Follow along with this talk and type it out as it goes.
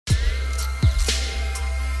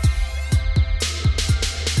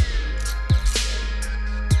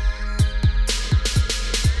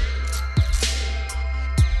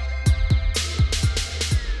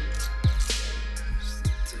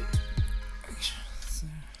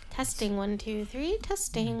Testing 1, 2, 3.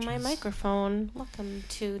 Testing my microphone. Welcome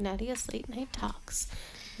to Nadia's Late Night Talks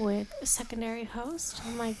with secondary host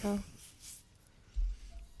Michael.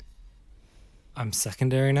 I'm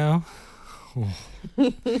secondary now?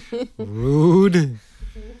 Rude.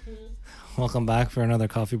 Welcome back for another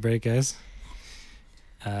coffee break, guys.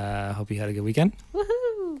 Hope you had a good weekend.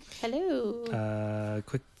 Woohoo! Hello.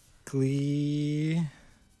 Quickly.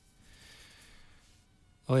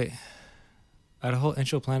 Oh, wait. I had a whole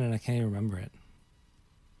intro plan and I can't even remember it.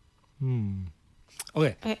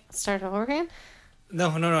 Okay, start over again?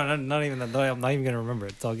 No, not even that. No, I'm not even going to remember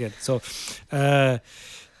it. It's all good. So, so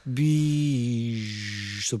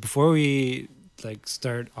before we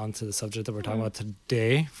start onto the subject that we're talking about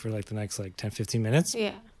today for the next 10-15 minutes.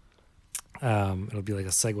 Yeah. It'll be a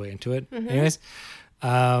segue into it. Anyways,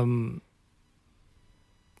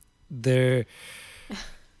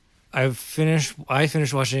 I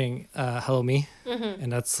finished watching Hello Me, and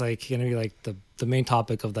that's gonna be the main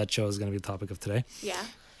topic of that show is gonna be the topic of today. Yeah.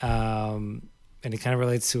 And it kind of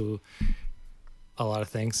relates to a lot of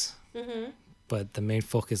things, but the main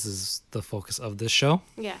focus is the focus of this show.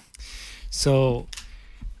 Yeah. So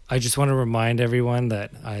I just want to remind everyone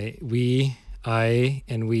that we are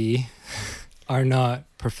not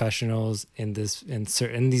professionals in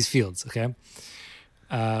these fields. Okay.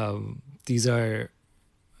 These are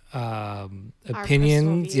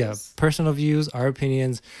opinions, personal views, our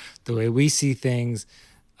opinions, the way we see things,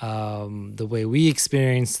 the way we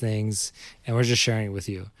experience things, and we're just sharing it with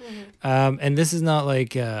you. And this is not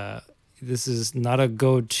this is not a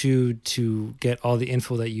go-to to get all the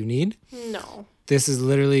info that you need. No. This is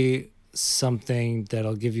literally something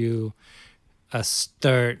that'll give you a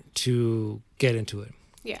start to get into it.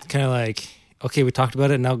 Yeah. Kind of okay, we talked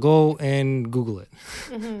about it. Now go and Google it.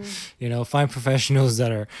 Find professionals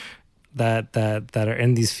that are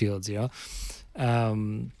in these fields.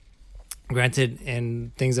 Granted,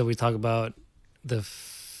 in things that we talk about, the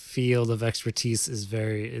field of expertise is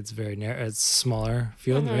very narrow. It's a smaller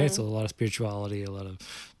field, right? So a lot of spirituality, a lot of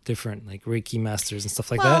different Reiki masters and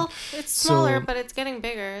stuff like that. Well, it's smaller, but it's getting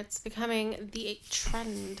bigger. It's becoming the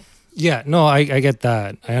trend. Yeah, no, I get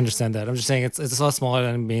that. I understand that. I'm just saying it's a lot smaller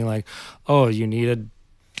than being oh, you need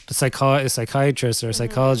a psychiatrist or a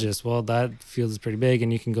psychologist. Well, that field is pretty big,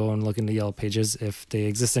 and you can go and look in the yellow pages if they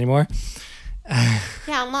exist anymore.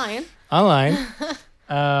 Yeah, online.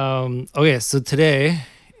 Okay, so today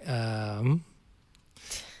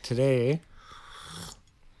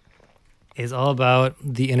is all about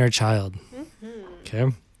the inner child. Okay.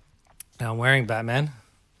 Now I'm wearing Batman.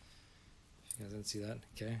 You guys didn't see that?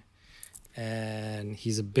 Okay. And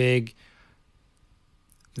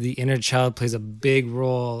the inner child plays a big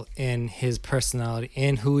role in his personality,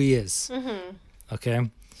 in who he is. Okay.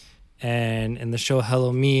 And in the show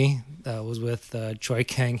Hello Me, that was with Choi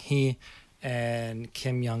Kang-hee and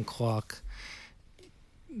Kim Young-kwak,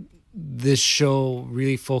 this show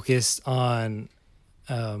really focused on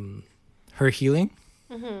her healing.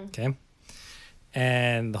 Okay.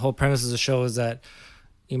 And the whole premise of the show is that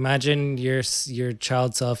imagine your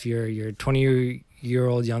child self, your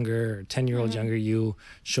 20-year-old younger or 10-year-old younger you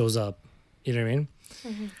shows up. You know what I mean?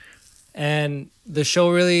 And the show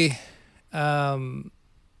really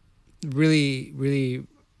really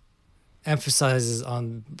emphasizes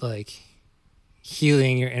on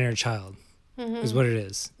healing your inner child is what it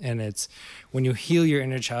is. And it's when you heal your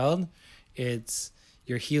inner child,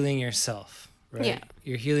 you're healing yourself, right? Yeah.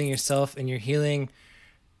 You're healing yourself, and you're healing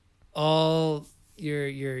all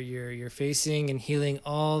you're facing, and healing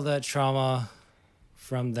all that trauma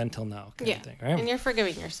from then till now kind of thing, right? And you're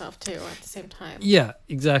forgiving yourself too at the same time. Yeah,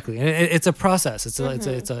 exactly. And it's a process. It's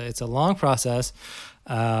a long process.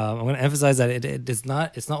 I'm going to emphasize that it's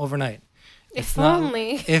not overnight. If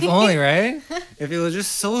only, right? If it was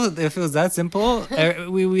that simple,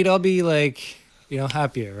 we'd all be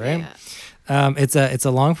happier, right? Yeah. It's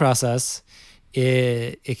a long process.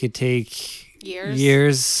 It could take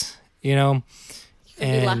years. You could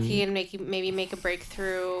be lucky and maybe make a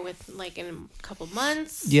breakthrough with in a couple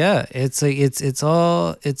months. Yeah, it's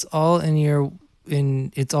all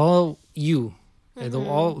you.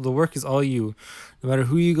 The work is all you. No matter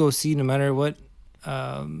who you go see, no matter what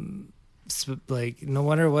no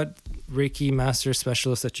matter what Reiki master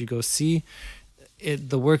specialist that you go see,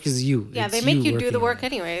 the work is you. Yeah, they make you do the work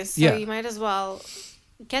anyways. So you might as well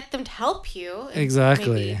get them to help you. And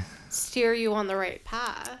exactly. Maybe steer you on the right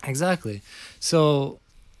path. Exactly. So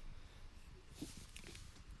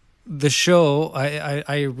the show,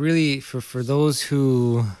 I really, for those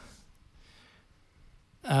who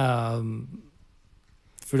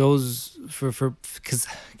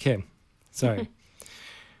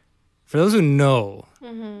for those who know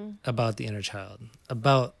about the inner child,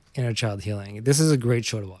 about inner child healing, this is a great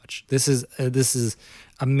show to watch. This is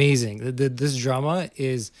amazing. This drama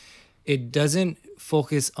it doesn't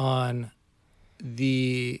focus on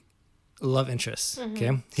the love interest.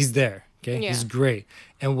 Okay, he's there. Okay, he's great.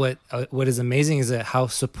 And what is amazing is that how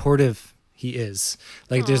supportive he is.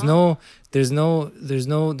 Like there's no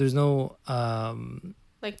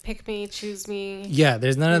like pick me, choose me. Yeah,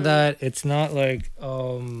 there's none of that. It's not like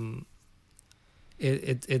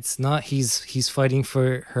it's not he's fighting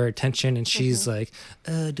for her attention and she's like,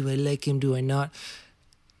 do I like him, do I not?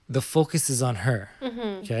 The focus is on her.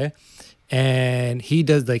 Okay, and he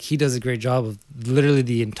does a great job of literally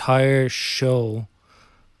the entire show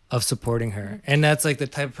of supporting her. And that's like the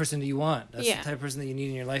type of person that you want. That's the type of person that you need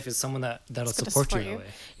in your life, is someone that'll support you in a way.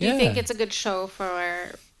 Do you think it's a good show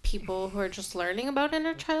for people who are just learning about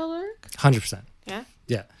inner child work? 100%.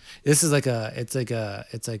 Yeah. This is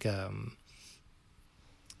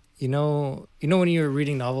you know when you're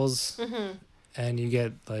reading novels and you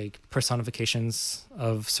get like personifications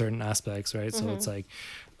of certain aspects, right? So it's like,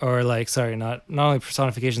 or like, sorry, not only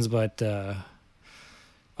personifications, but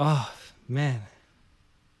oh man,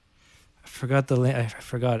 I forgot the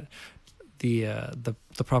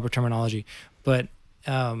proper terminology, but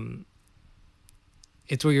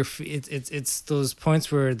it's where it's those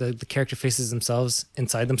points where the character faces themselves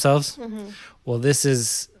inside themselves. Well, this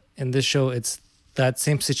is, in this show, it's that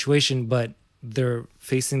same situation, but they're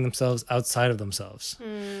facing themselves outside of themselves.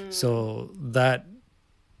 So that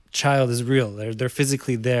child is real. They're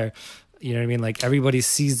physically there. You know what I mean? Like everybody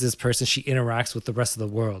sees this person. She interacts with the rest of the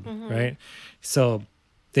world, right? So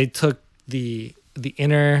they took the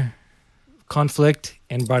inner conflict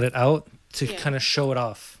and brought it out to kind of show it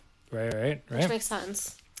off. Right. Which makes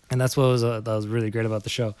sense. And that's what that was really great about the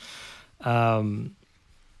show. But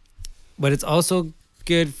it's also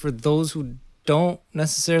good for those who don't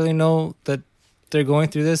necessarily know that they're going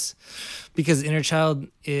through this, because inner child,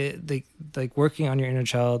 like working on your inner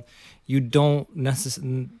child, you don't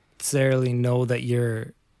necessarily know that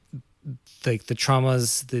you're like the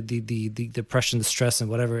traumas, the depression, the stress,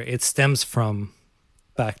 and whatever, it stems from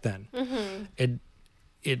back then.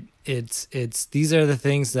 It's these are the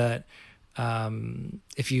things that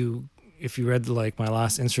if you read like my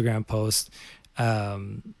last Instagram post,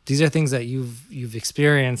 these are things that you've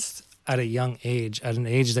experienced at a young age, at an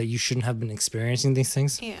age that you shouldn't have been experiencing these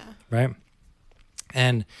things. Right.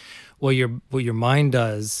 And what your mind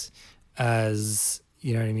does, as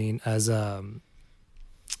you know what I mean, as a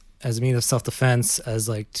means of self-defense, as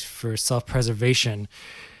like for self-preservation,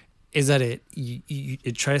 is that it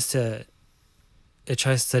tries to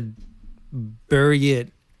bury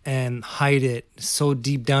it and hide it so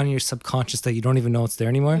deep down in your subconscious that you don't even know it's there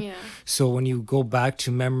anymore. So when you go back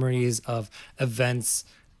to memories of events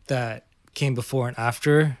that came before and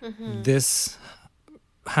after this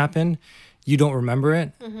happened, you don't remember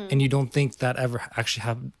it, and you don't think that ever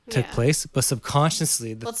actually took place. But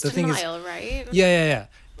subconsciously, the thing is, right? Yeah.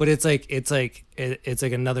 But it's like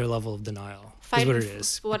another level of denial. Is what it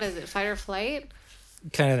is. What is it? Fight or flight?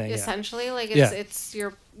 Kind of thing. Essentially, like it's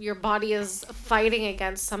your body is fighting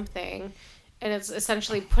against something, and it's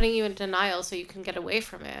essentially putting you in denial so you can get away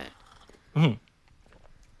from it.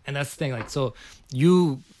 And that's the thing. Like, so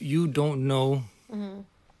you don't know.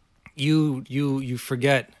 You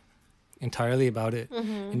forget entirely about it,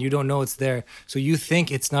 and you don't know it's there. So you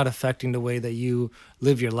think it's not affecting the way that you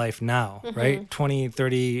live your life now, right? 20,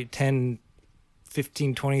 30, 10,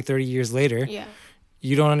 15, 20, 30 years later.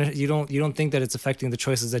 You don't think that it's affecting the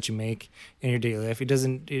choices that you make in your daily life. It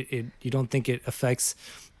doesn't. You don't think it affects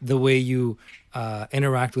the way you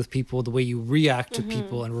interact with people, the way you react to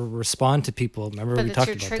people and respond to people. Remember, we talked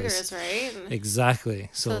about triggers, this. Right? Exactly.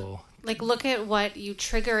 So like, look at what you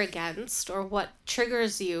trigger against, or what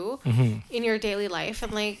triggers you in your daily life,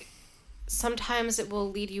 and like sometimes it will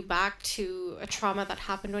lead you back to a trauma that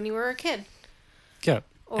happened when you were a kid. Yeah,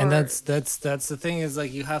 and that's the thing, is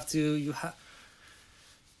like you have.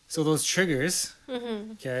 So those triggers,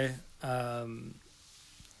 okay,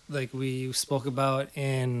 like we spoke about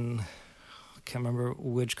in, I can't remember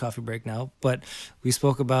which coffee break now, but we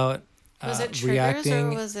spoke about was it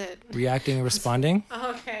reacting, or was it reacting and responding?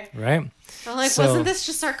 Okay. Right? I'm like, wasn't this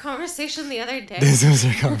just our conversation the other day? This was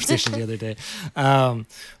our conversation the other day.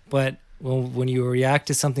 But when you react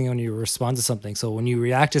to something, when you respond to something, so when you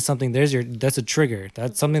react to something, that's a trigger.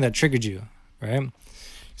 That's something that triggered you, right?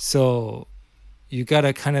 So you got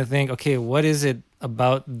to kind of think, okay, what is it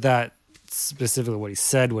about that specifically, what he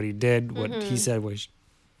said, what he did, what he said, what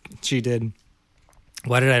she did?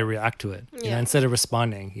 Why did I react to it? You know, instead of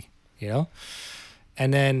responding, you know?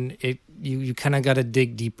 And then you kind of got to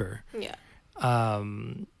dig deeper. Yeah.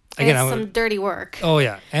 Again, it's some dirty work. Oh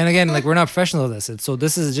yeah, and again, like we're not professional at this, so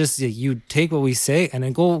this is just you take what we say and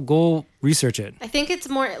then go research it. I think it's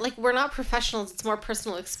more like we're not professionals; it's more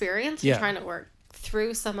personal experience. Yeah. We're trying to work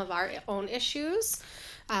through some of our own issues,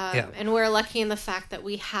 Yeah. and we're lucky in the fact that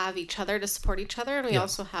we have each other to support each other, and we Yeah.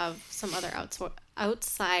 also have some other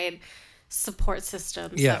outside support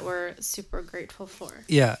systems Yeah. that we're super grateful for.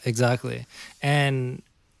 Yeah, exactly. And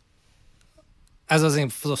as I was saying,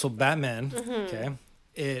 so Batman, okay,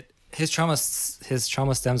 his trauma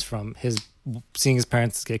stems from his seeing his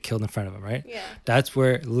parents get killed in front of him, right? Yeah. That's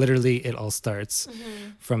where literally it all starts.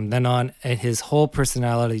 From then on, and his whole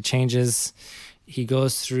personality changes. He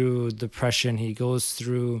goes through depression. He goes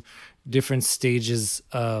through different stages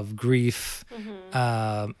of grief,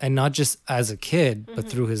 and not just as a kid, but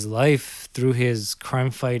through his life, through his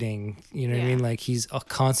crime fighting. You know what I mean? Yeah. Like he's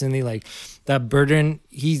constantly like that burden.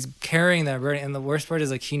 He's carrying that burden, and the worst part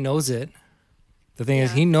is like he knows it. The thing is,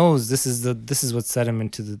 Yeah. he knows this is what set him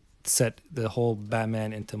into set the whole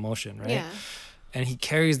Batman into motion, right? Yeah. And he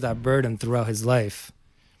carries that burden throughout his life.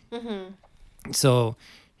 So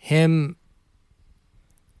him,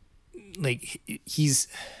 like he's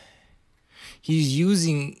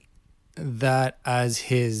using that as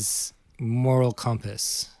his moral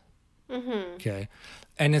compass. Okay.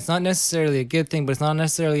 And it's not necessarily a good thing, but it's not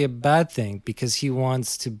necessarily a bad thing because he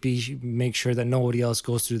wants to make sure that nobody else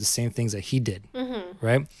goes through the same things that he did.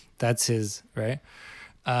 Right? That's his, right?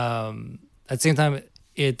 At the same time,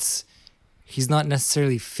 he's not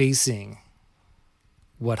necessarily facing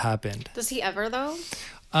what happened. Does he ever though?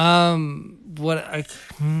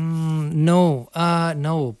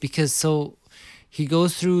 No, because so he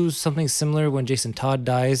goes through something similar when Jason Todd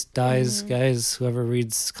dies, guys, whoever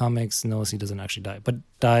reads comics knows he doesn't actually die, but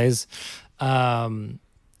dies. And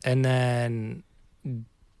then,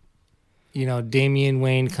 Damian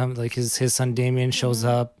Wayne comes, like his son Damian shows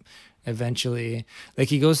up eventually. Like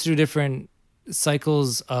he goes through different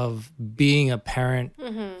cycles of being a parent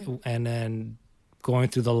and then going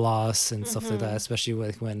through the loss and stuff like that, especially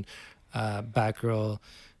with when Batgirl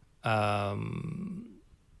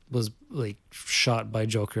was like shot by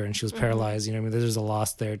Joker and she was paralyzed. You know what I mean? There's a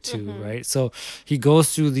loss there too, right? So he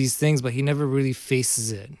goes through these things, but he never really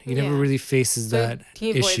faces it. He never really faces So that he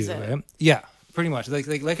avoids issue, it. right? Yeah, pretty much.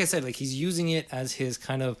 Like I said, like he's using it as his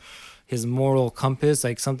kind of his moral compass,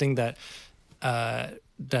 like something that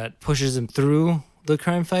that pushes him through the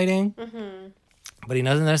crime fighting. But he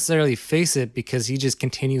doesn't necessarily face it because he just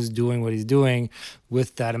continues doing what he's doing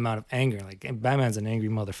with that amount of anger. Like Batman's an angry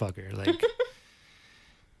motherfucker. Like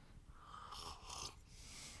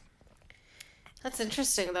That's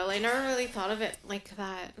interesting though. I never really thought of it like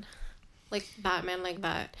that. Like Batman like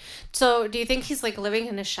that. So do you think he's like living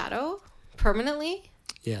in his shadow permanently?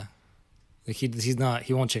 yeah, like he's not.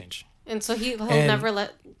 He won't change. And so he'll And- never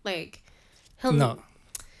let he'll No.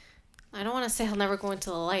 I don't want to say he'll never go into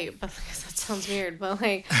the light, but because that sounds weird. But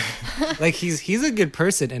like, Like he's a good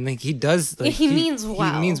person and like he does like He means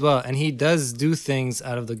well. He means well and he does do things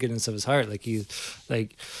out of the goodness of his heart. Like he's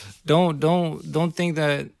like don't think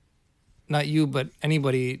that, not you but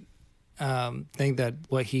anybody think that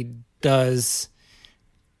what he does,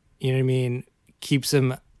 you know what I mean, keeps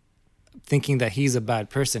him thinking that he's a bad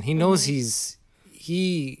person. He knows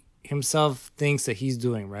he himself thinks that he's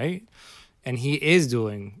doing right. And he is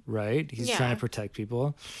doing right. He's Yeah. trying to protect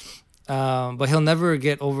people, but he'll never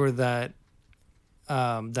get over that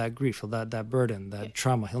that grief, that burden, that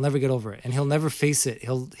trauma. He'll never get over it, and he'll never face it.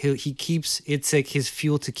 He keeps it's like his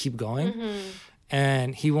fuel to keep going,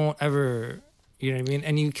 and he won't ever. You know what I mean?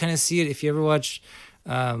 And you kind of see it if you ever watch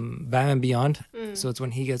Batman Beyond. So it's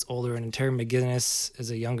when he gets older, and Terry McGinnis is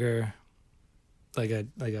a younger, like a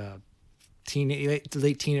teen,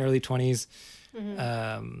 late teen, early 20s.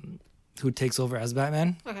 Who takes over as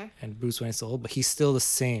Batman, okay. and Bruce Wayne is old, but he's still the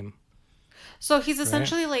same. So he's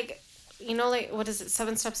essentially like, like what is it,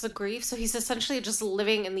 7 Steps of Grief? So he's essentially just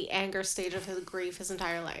living in the anger stage of his grief his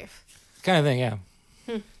entire life. Kind of thing, yeah.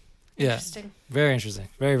 Yeah. Interesting. Very interesting.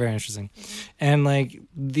 Very, very interesting. And like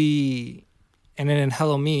and then in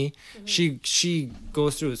Hello Me, she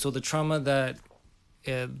goes through it. So the trauma that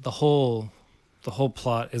the whole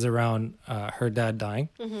plot is around her dad dying.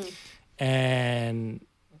 And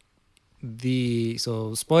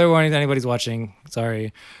so spoiler warning to anybody's watching,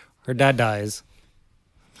 sorry, her dad dies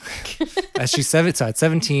as she's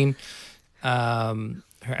 17.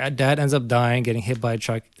 Her dad ends up dying, getting hit by a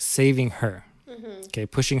truck, saving her, okay,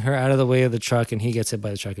 pushing her out of the way of the truck, and he gets hit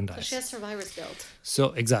by the truck and So dies. she has survivor's guilt.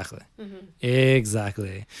 So exactly.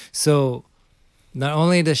 So not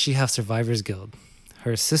only does she have survivor's guilt,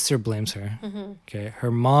 her sister blames her. Okay,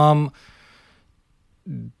 her mom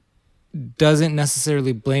doesn't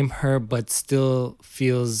necessarily blame her, but still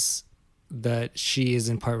feels that she is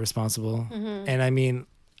in part responsible. And I mean,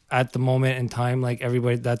 at the moment in time, like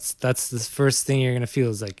everybody, that's the first thing you're gonna feel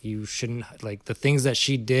is like you shouldn't, like the things that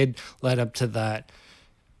she did led up to that.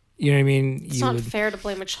 You know what I mean? It's not fair to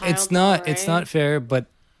blame a child. It's not. Though, right? It's not fair, but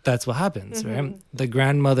that's what happens, right? The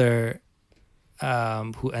grandmother,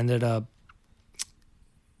 who ended up,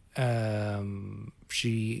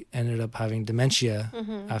 she ended up having dementia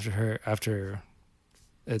after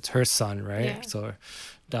it's her son, right? Yeah. So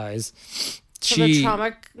dies. So the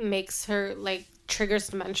trauma makes her like triggers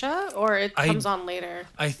dementia, or it comes on later?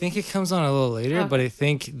 I think it comes on a little later, but I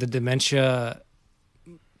think the dementia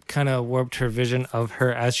kind of warped her vision of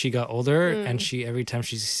her as she got older, and she every time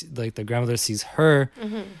she's like the grandmother sees her,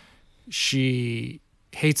 she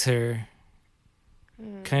hates her,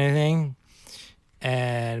 kind of thing.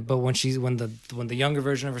 And but when the younger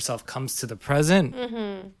version of herself comes to the present,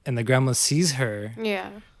 and the grandma sees her,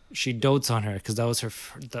 she dotes on her because that was her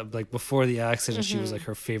like before the accident, she was like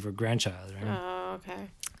her favorite grandchild, right? Oh, okay.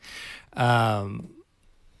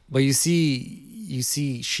 But you see,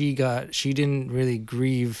 she didn't really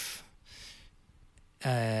grieve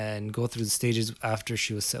and go through the stages after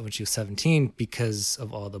when she was 17 because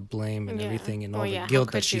of all the blame and everything and all the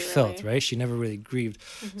guilt that she felt, right? She never really grieved.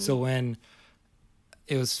 So when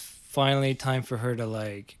it was finally time for her to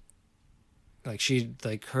like her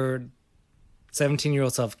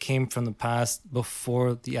 17-year-old self came from the past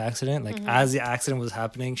before the accident, like as the accident was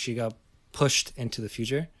happening, she got pushed into the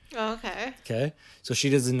future. Oh, okay. Okay. So she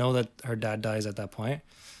doesn't know that her dad dies at that point.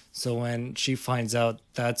 So when she finds out,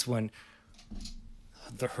 that's when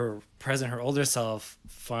her older self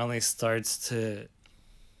finally starts to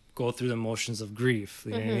go through the motions of grief.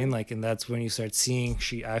 You know what I mean? Like, and that's when you start seeing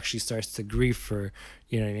she actually starts to grieve for,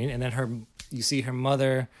 you know what I mean? And then you see her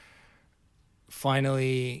mother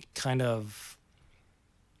finally kind of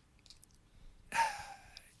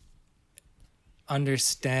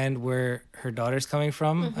understand where her daughter's coming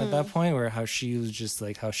from at that point, where how she was just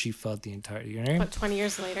like how she felt the entire, you know? What, 20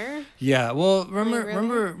 years later? Yeah. Well,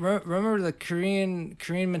 remember the Korean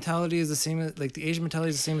mentality is the same as like the Asian mentality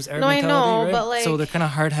is the same as Arab mentality, right? But like, so they're kind of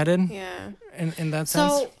hard-headed. Yeah. In that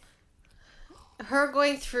sense. So her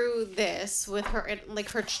going through this with her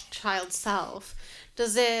child self,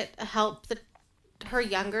 does it help her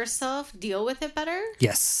younger self deal with it better?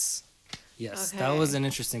 Yes. Okay. That was an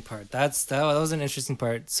interesting part. That was an interesting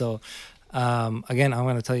part. So, again, I'm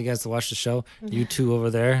going to tell you guys to watch the show. You two over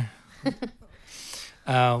there,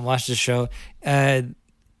 watch the show.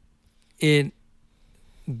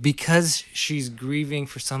 Because she's grieving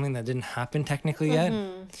for something that didn't happen technically yet,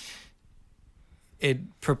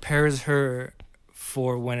 it prepares her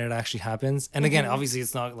for when it actually happens. And again, obviously,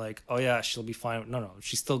 it's not like, oh yeah, she'll be fine. No,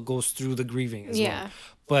 she still goes through the grieving as well.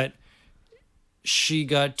 But she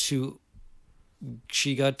got to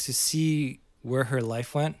see where her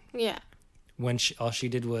life went. Yeah. When all she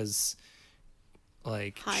did was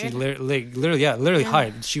like hide. She literally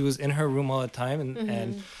hide. She was in her room all the time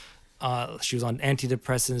and she was on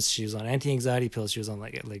antidepressants, she was on anti-anxiety pills, she was on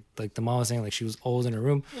like the mom was saying, like she was always in her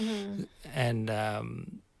room. And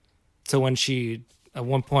so when she at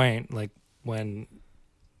one point, like when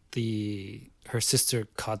her sister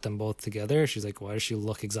caught them both together, she's like, why does she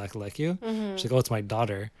look exactly like you? She's like, oh, it's my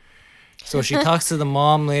daughter. So she talks to the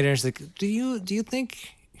mom later and she's like, do you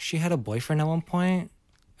think she had a boyfriend at one point?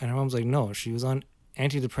 And her mom's like, no, she was on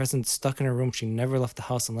antidepressants, stuck in her room. She never left the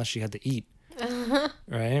house unless she had to eat.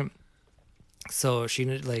 Right? So she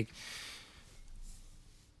like,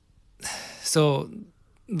 so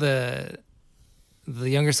the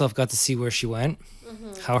younger self got to see where she went,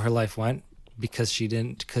 how her life went, because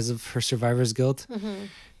of her survivor's guilt,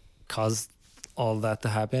 caused all that to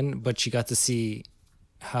happen. But she got to see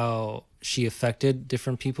how she affected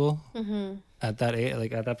different people at that age,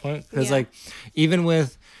 like at that point, because like even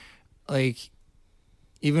without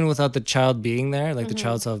the child being there, like the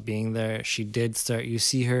child self being there, she did start, you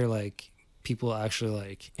see her like people actually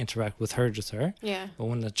like interact with her, just her. But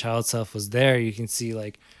when the child self was there, you can see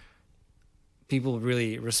like people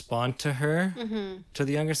really respond to her, to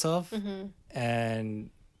the younger self,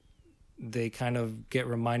 and they kind of get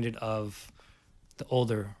reminded of the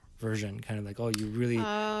older version, kind of like, oh,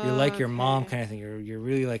 you're like your mom, kind of thing. You're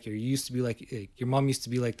really like, you used to be like your mom used to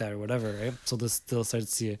be like that or whatever, right? So this still starts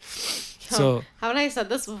to see it. So haven't I said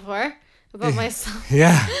this before about myself?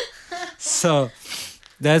 Yeah. So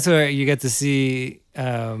that's where you get to see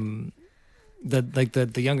the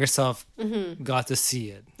younger self got to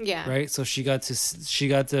see it. Yeah. Right. So she got to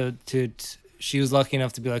she was lucky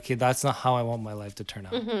enough to be like, okay, that's not how I want my life to turn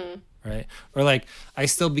out. Right? Or like, I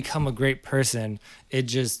still become a great person. It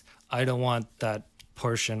just, I don't want that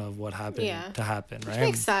portion of what happened to happen, right? Which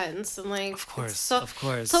makes sense. And like, of course. So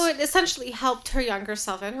it essentially helped her younger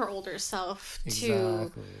self and her older self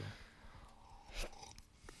to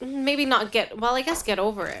maybe not get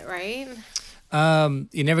over it, right?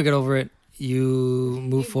 You never get over it. You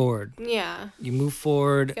move forward. Yeah. You move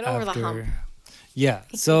forward. Get over the hump. Yeah.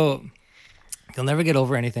 So you'll never get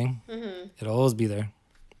over anything. It'll always be there.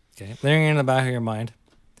 Okay. Layering in the back of your mind.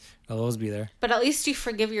 It'll always be there. But at least you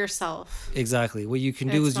forgive yourself. Exactly. What you can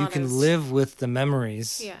do is you can live with the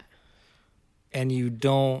memories. Yeah. And you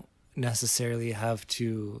don't necessarily have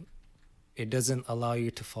to, it doesn't allow you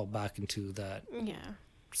to fall back into that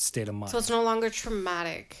state of mind. So it's no longer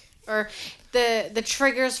traumatic. Or the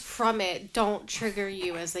triggers from it don't trigger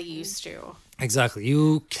you as they used to.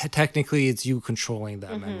 Exactly. Technically, it's you controlling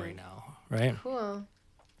that memory now, right? Cool.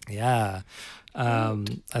 Yeah. I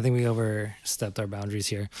think we overstepped our boundaries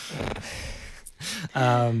here.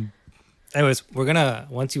 Anyways, we're gonna,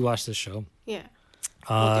 once you watch this show,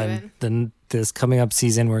 this coming up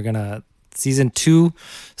season, season 2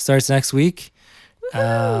 starts next week.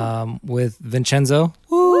 With Vincenzo.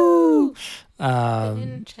 Woo!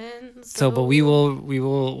 Vincenzo. So, but we will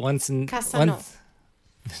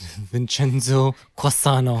Vincenzo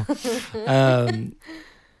Quasano.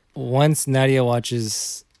 Once Nadia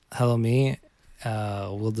watches Hello Me,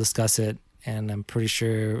 we'll discuss it, and I'm pretty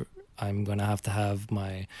sure I'm gonna have to have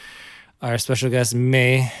our special guest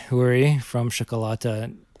May Huri from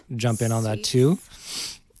Chocolata jump in on that too,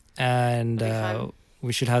 and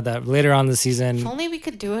we should have that later on the season. If only we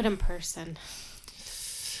could do it in person.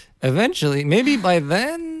 Eventually, maybe by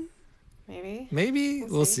then. Maybe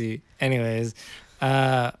we'll see. Anyways,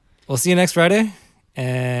 we'll see you next Friday,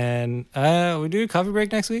 and we do a coffee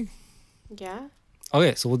break next week. Yeah.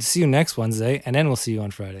 Okay, so we'll see you next Wednesday, and then we'll see you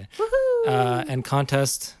on Friday. Woohoo! And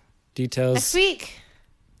contest details next week.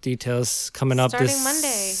 Details coming up starting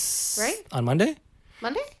Monday, right? On Monday.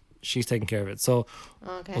 Monday. She's taking care of it, so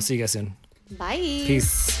we'll see you guys soon. Bye.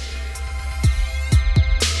 Peace.